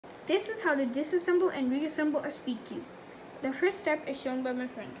this is how to disassemble and reassemble a speed cube. The first step is shown by my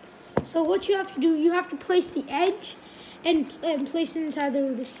friend. So what you have to do, you have to place the edge and place it inside the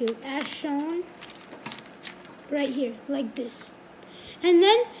Rubik's Cube, as shown right here, like this. And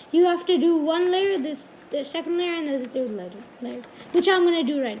then you have to do one layer, the second layer, and then the third layer, which I'm going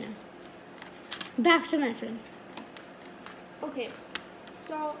to do right now. Back to my friend. Okay,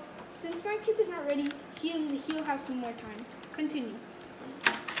 so since my cube is not ready, he'll have some more time. Continue.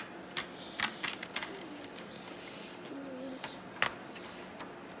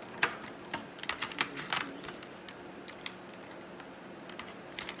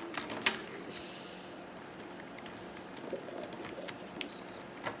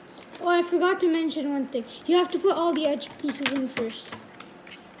 Oh, I forgot to mention one thing. You have to put all the edge pieces in first.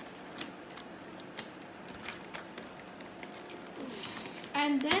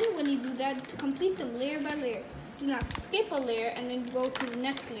 And then when you do that, complete them layer by layer. Do not skip a layer and then go to the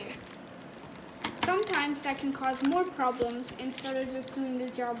next layer. Sometimes that can cause more problems instead of just doing the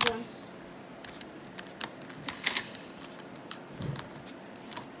job once.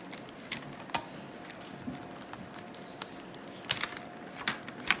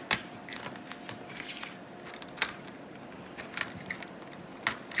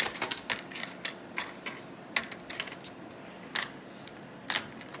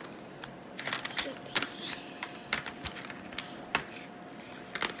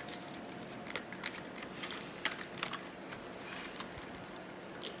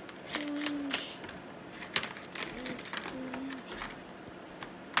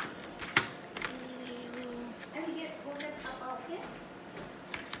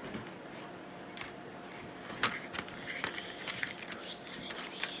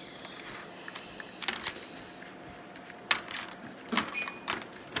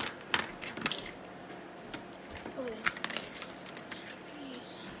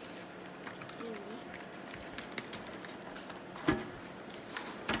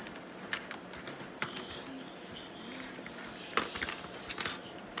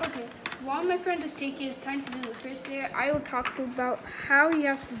 Okay, while my friend is taking his time to do the first layer, I will talk about how you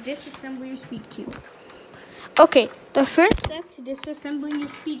have to disassemble your speed cube. Okay, the first step to disassembling your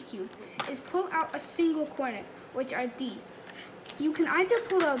speed cube is pull out a single corner, which are these. You can either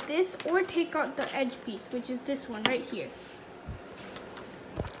pull out this or take out the edge piece, which is this one right here.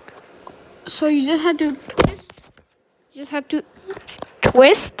 So you just have to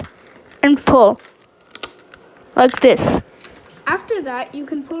twist and pull like this. After that, you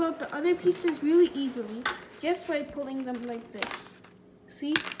can pull out the other pieces really easily just by pulling them like this.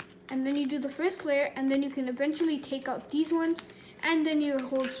 See? And then you do the first layer, and then you can eventually take out these ones, and then your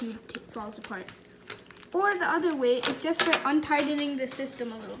whole cube falls apart. Or the other way is just by untightening the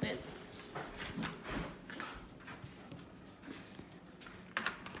system a little bit.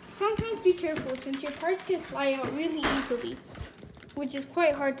 Sometimes be careful since your parts can fly out really easily, which is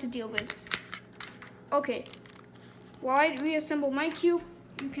quite hard to deal with. Okay. While I reassemble my cube,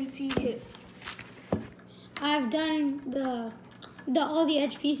 you can see his. I've done all the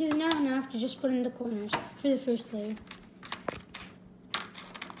edge pieces now, and I have to just put in the corners for the first layer.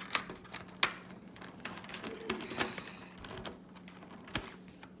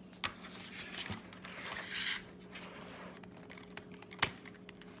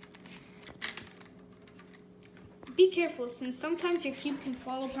 Be careful since sometimes your cube can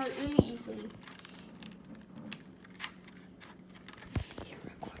fall apart really easily.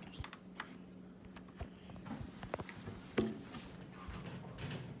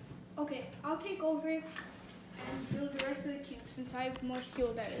 Okay, I'll take over and build the rest of the cube since I have more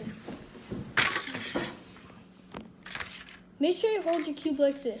skill at it. Make sure you hold your cube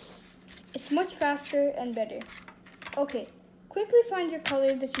like this. It's much faster and better. Okay, quickly find your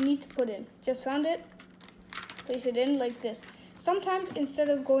color that you need to put in. Just found it? Place it in like this. Sometimes instead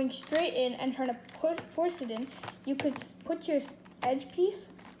of going straight in and trying to force it in, you could put your edge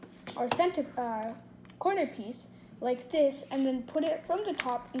piece or center corner piece like this, and then put it from the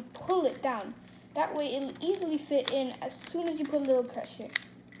top and pull it down. That way it'll easily fit in as soon as you put a little pressure.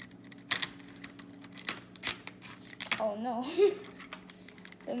 Oh no.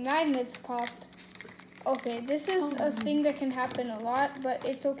 The magnets popped. Okay, this is a thing that can happen a lot, but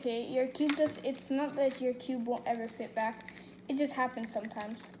it's okay. Your cube it's not that your cube won't ever fit back. It just happens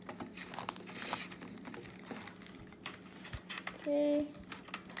sometimes. Okay.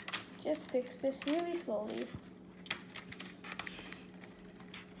 Just fix this really slowly.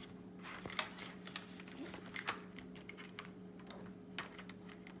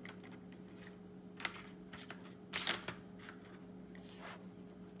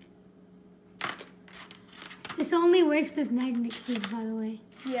 This only works with magnet cubes, by the way.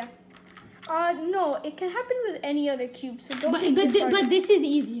 Yeah. No, it can happen with any other cube, so don't But this is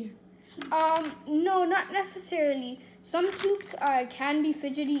easier. No, not necessarily. Some cubes can be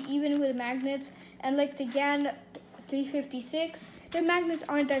fidgety even with magnets, and like the GAN 356, their magnets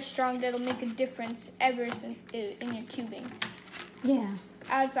aren't that strong that'll make a difference ever in your cubing. Yeah.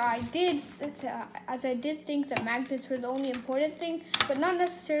 As I did think that magnets were the only important thing, but not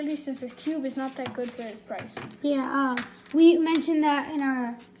necessarily, since this cube is not that good for its price. Yeah, we mentioned that in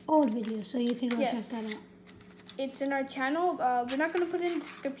our old video, so you can go check that out. It's in our channel. We're not going to put it in the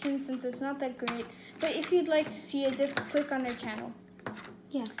description since it's not that great, but if you'd like to see it, just click on our channel.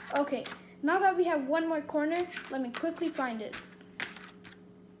 Yeah. Okay, now that we have one more corner, let me quickly find it.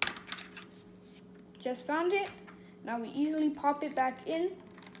 Just found it. Now we easily pop it back in,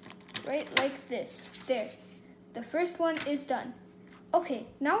 right, like this. There. The first one is done. Okay,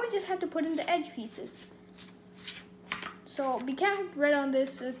 now we just have to put in the edge pieces. So we can't have red on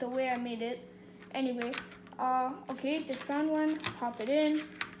this, is the way I made it. Anyway, okay, just found one, pop it in.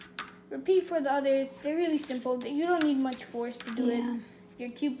 Repeat for the others. They're really simple. You don't need much force to do it.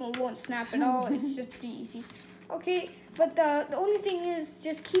 Your cube won't snap at all. It's just pretty easy. Okay, but the only thing is,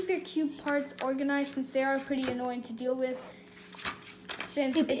 just keep your cube parts organized, since they are pretty annoying to deal with.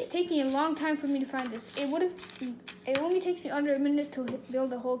 Since it's taking a long time for me to find this. It only takes me under a minute to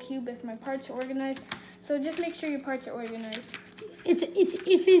build a whole cube if my parts are organized. So just make sure your parts are organized. If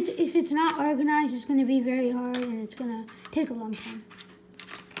it's not organized, it's gonna be very hard and it's gonna take a long time.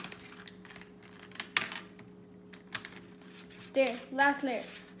 There, last layer.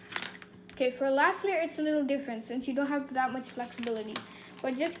 Okay, for last layer, it's a little different since you don't have that much flexibility.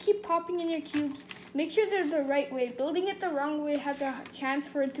 But just keep popping in your cubes. Make sure they're the right way. Building it the wrong way has a chance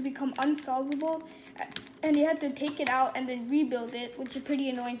for it to become unsolvable, and you have to take it out and then rebuild it, which is pretty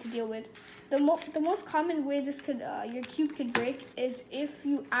annoying to deal with. The most common way this could your cube could break is if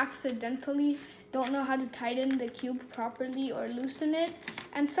you accidentally don't know how to tighten the cube properly or loosen it.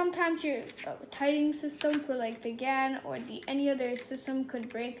 And sometimes your tightening system for like the GAN or any other system could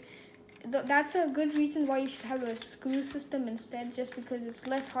break. That's a good reason why you should have a screw system instead, just because it's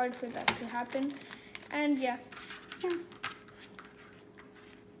less hard for that to happen. And yeah.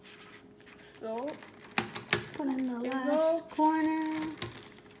 So put in the last corner.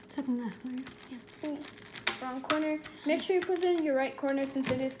 Second last corner. Yeah. Wrong corner. Make sure you put it in your right corner since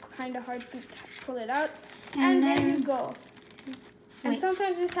it is kind of hard to pull it out. And there you go. And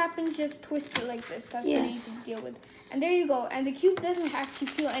sometimes this happens, just twist it like this. That's pretty easy to deal with. And there you go. And the cube doesn't actually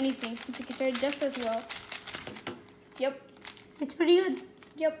feel anything since it can turn just as well. Yep. It's pretty good.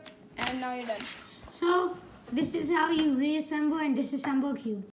 Yep. And now you're done. So this is how you reassemble and disassemble a cube.